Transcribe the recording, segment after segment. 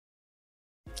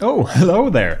Oh, hello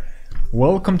there!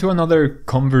 Welcome to another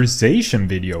conversation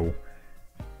video.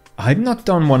 I've not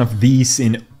done one of these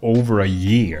in over a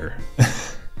year.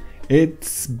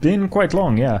 It's been quite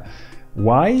long, yeah.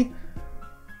 Why?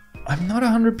 I'm not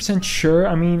 100% sure.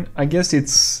 I mean, I guess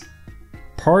it's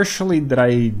partially that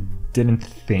I didn't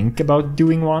think about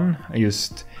doing one.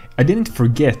 I didn't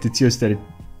forget, it's just that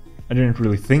I didn't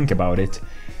really think about it.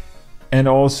 And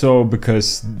also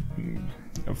because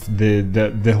of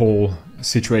the whole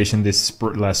situation this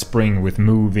last spring with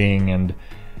moving and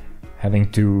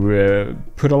having to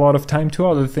put a lot of time to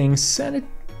other things, and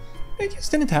it just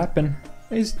didn't happen.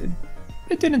 It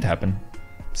didn't happen.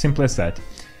 Simple as that.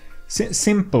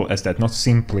 Simple as that, not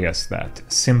simply as that.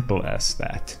 Simple as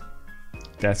that.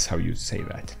 That's how you say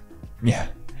that. Yeah.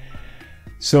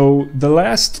 So the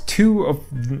last two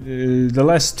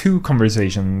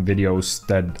conversation videos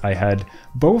that I had,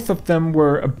 both of them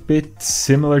were a bit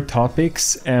similar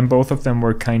topics, and both of them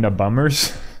were kind of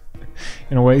bummers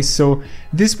in a way. So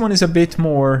this one is a bit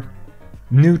more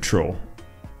neutral.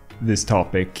 This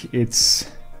topic,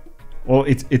 it's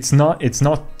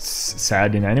not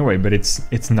sad in any way, but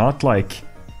it's not like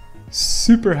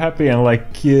super happy and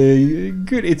like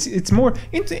good. It's more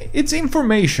it's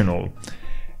informational.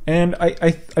 And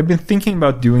I've been thinking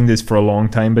about doing this for a long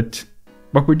time, but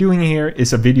what we're doing here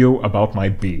is a video about my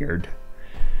beard.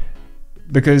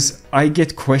 Because I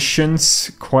get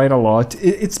questions quite a lot.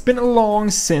 It's been long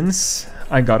since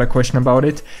I got a question about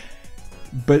it,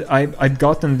 but I've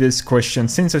gotten this question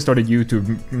since I started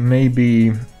YouTube,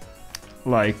 maybe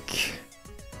like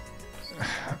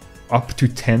up to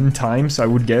 10 times, I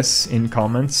would guess, in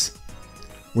comments.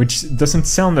 Which doesn't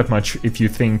sound that much if you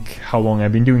think how long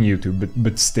I've been doing YouTube,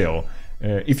 but still,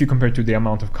 if you compare to the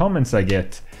amount of comments I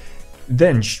get,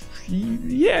 then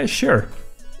yeah, sure,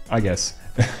 I guess.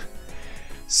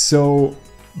 So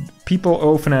people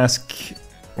often ask,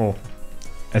 well,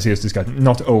 as we just discussed,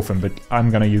 not often, but I'm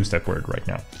gonna use that word right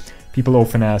now. People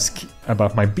often ask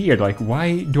about my beard, like,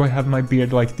 why do I have my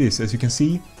beard like this? As you can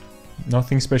see,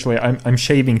 nothing special. I'm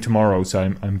shaving tomorrow, so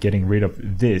I'm getting rid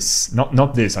of this.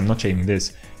 Not this. I'm not shaving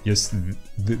this. Just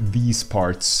these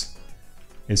parts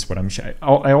is what I'm shaving.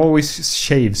 I always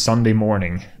shave Sunday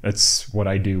morning. That's what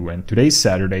I do. And today's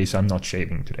Saturday, so I'm not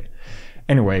shaving today.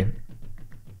 Anyway,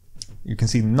 you can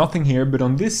see nothing here, but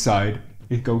on this side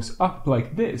it goes up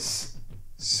like this,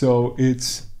 so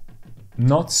it's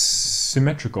not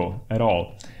symmetrical at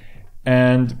all.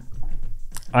 And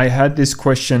I had this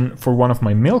question for one of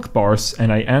my milk bars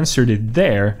and I answered it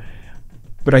there,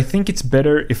 but I think it's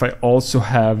better if I also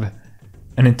have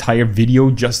an entire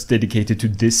video just dedicated to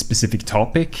this specific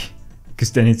topic,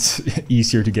 because then it's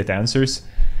easier to get answers.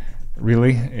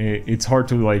 Really, it's hard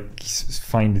to like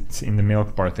find it in the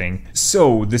milk bar thing.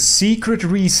 So the secret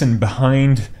reason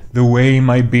behind the way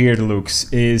my beard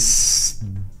looks is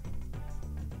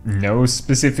no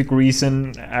specific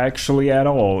reason actually at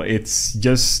all. It's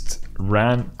just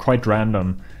quite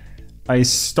random. I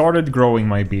started growing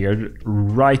my beard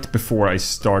right before I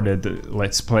started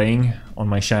Let's Playing on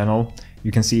my channel.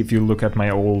 You can see if you look at my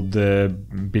old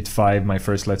bit 5, my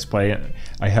first Let's Play,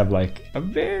 I have like a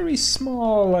very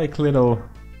small like little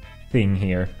thing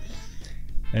here.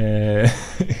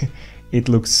 It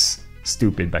looks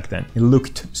stupid back then. It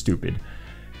looked stupid.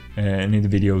 And in the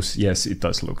videos, yes, it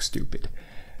does look stupid.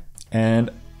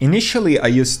 And initially,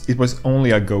 it was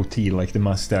only a goatee, like the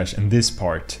mustache and this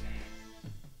part.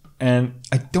 And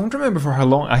I don't remember for how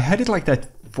long. I had it like that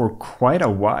for quite a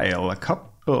while,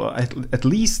 at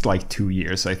least like 2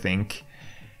 years, I think.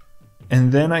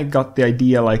 And then I got the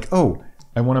idea like, oh,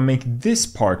 I want to make this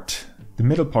part, the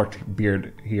middle part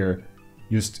beard here,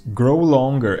 just grow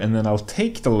longer, and then I'll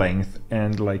take the length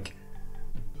and like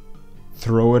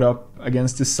throw it up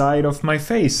against the side of my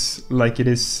face like it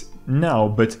is now,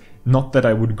 but not that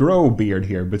I would grow beard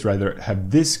here, but rather have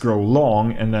this grow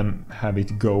long and then have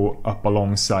it go up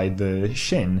alongside the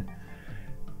chin.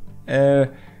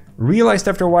 Realized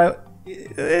after a while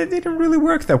it didn't really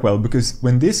work that well, because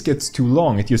when this gets too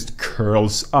long it just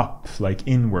curls up like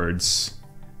inwards.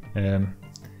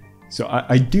 So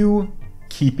I do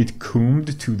keep it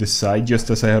combed to the side,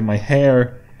 just as I have my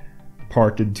hair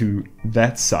parted to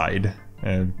that side.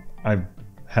 I've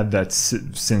had that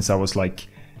since I was like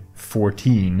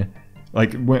 14.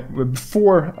 Like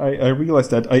before I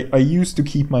realized that, I used to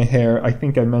keep my hair, I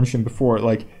think I mentioned before,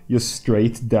 like just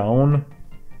straight down,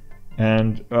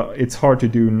 and it's hard to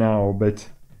do now, but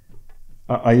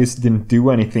I just didn't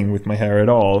do anything with my hair at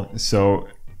all, so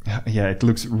yeah, it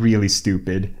looks really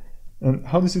stupid. And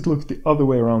how does it look the other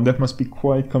way around? That must be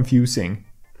quite confusing.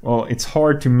 Well, it's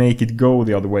hard to make it go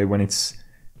the other way when it's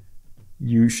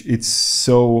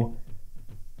so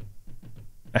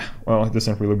well, it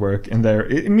doesn't really work in there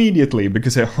immediately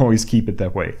because I always keep it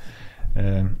that way.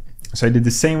 So I did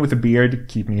the same with the beard,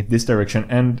 keeping it this direction,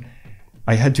 and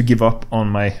I had to give up on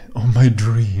my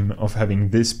dream of having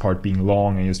this part being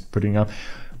long and just putting up.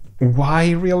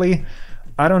 Why really?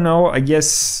 I don't know. I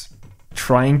guess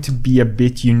trying to be a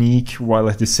bit unique while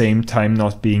at the same time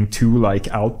not being too like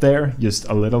out there, just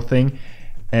a little thing.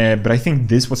 But I think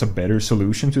this was a better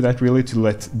solution to that, really, to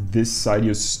let this side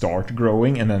just start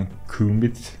growing and then comb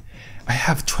it. I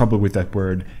have trouble with that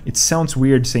word. It sounds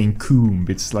weird saying comb.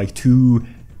 It's like too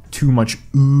much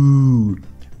ooh.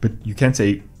 But you can't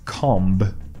say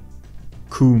comb.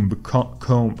 Comb.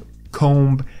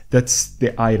 That's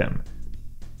the item.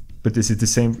 But is it the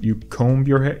same? You comb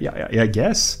your hair? Yeah, I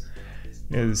guess.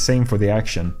 Yeah, same for the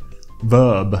action.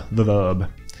 The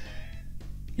verb.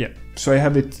 Yeah, so I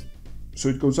have it. So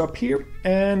it goes up here,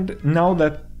 and now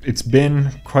that it's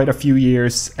been quite a few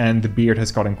years and the beard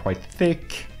has gotten quite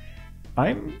thick,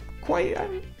 I'm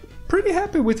pretty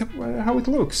happy with how it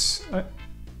looks.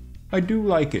 I do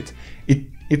like it.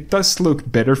 It does look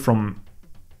better from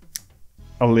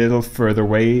a little further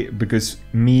away, because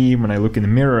me, when I look in the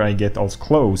mirror, I get all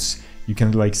close. You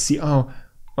can like see, oh,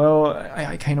 well,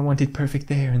 I kind of want it perfect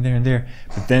there and there and there.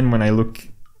 But then when I look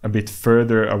a bit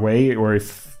further away, or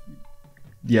if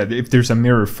there's a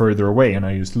mirror further away and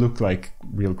I just look like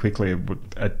real quickly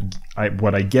at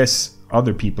what I guess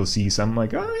other people see, so I'm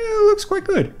like, oh yeah, it looks quite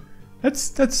good.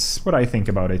 That's what I think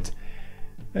about it.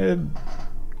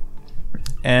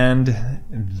 And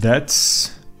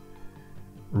that's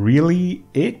really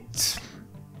it.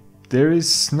 There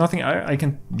is nothing I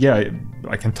can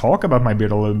talk about my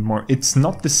beard a little more. It's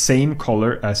not the same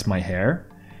color as my hair.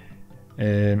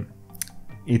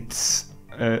 It's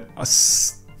a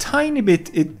tiny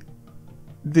bit.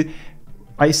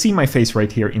 I see my face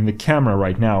right here in the camera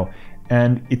right now,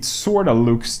 and it sort of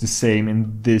looks the same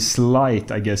in this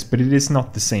light, I guess, but it is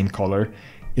not the same color.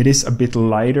 It is a bit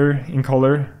lighter in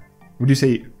color. Would you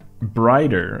say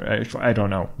brighter? I don't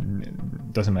know.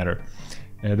 Doesn't matter.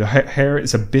 The hair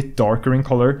is a bit darker in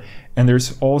color, and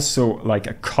there's also like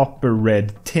a copper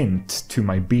red tint to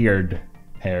my beard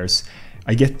hairs.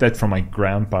 I get that from my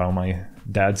grandpa on my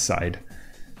dad's side.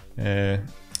 I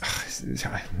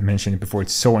mentioned it before,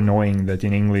 it's so annoying that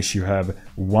in English you have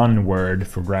one word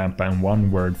for grandpa and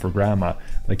one word for grandma.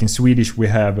 Like in Swedish we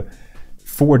have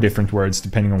 4 different words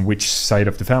depending on which side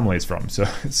of the family it's from, so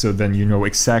then you know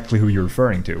exactly who you're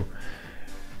referring to.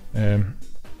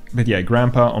 But yeah,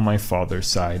 grandpa on my father's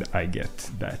side, I get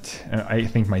that. I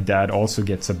think my dad also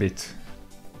gets a bit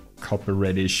copper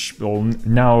reddish. Well,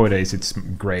 nowadays it's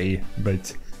gray,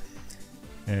 but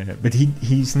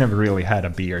he's never really had a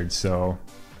beard, so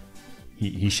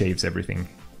he shaves everything.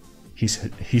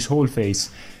 His whole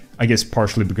face, I guess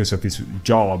partially because of his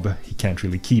job, he can't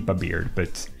really keep a beard,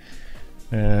 but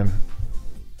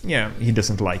yeah, he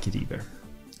doesn't like it either.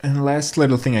 And last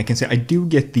little thing I can say, I do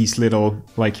get these little,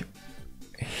 like,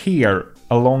 here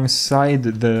alongside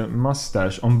the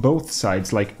mustache on both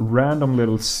sides, like random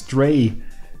little stray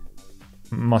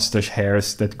mustache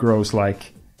hairs that grows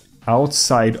like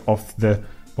outside of the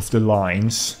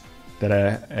lines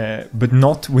that but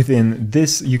not within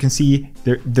this. You can see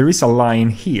there is a line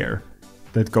here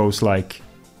that goes like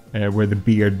where the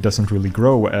beard doesn't really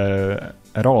grow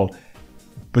at all.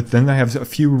 But then I have a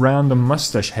few random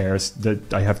mustache hairs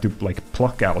that I have to like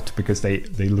pluck out because they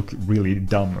look really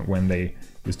dumb when they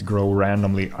just grow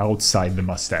randomly outside the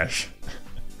mustache.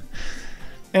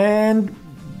 And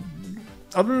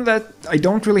other than that, I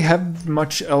don't really have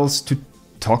much else to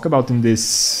talk about in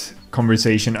this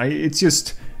conversation. It's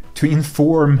just to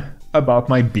inform about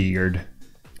my beard,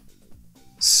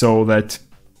 so that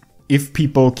if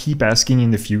people keep asking in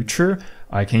the future,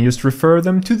 I can just refer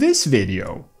them to this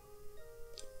video.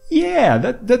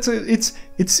 Yeah,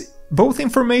 it's both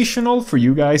informational for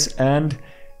you guys, and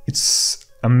it's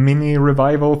a mini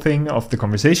revival thing of the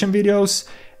conversation videos,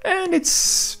 and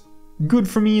it's good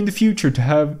for me in the future to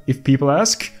have, if people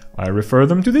ask, I refer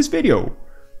them to this video.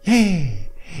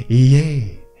 Yay!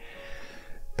 Yay!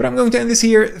 But I'm going to end this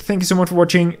here. Thank you so much for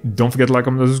watching. Don't forget to like,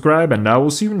 comment, and subscribe, and I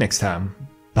will see you next time.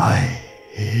 Bye!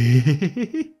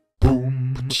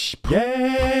 Boom!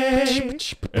 Yeah!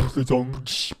 Every song!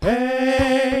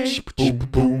 Hey! Boom!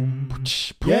 Boom!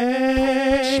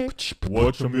 Yeah!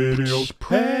 Watch some videos!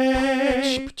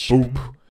 Hey! Boom!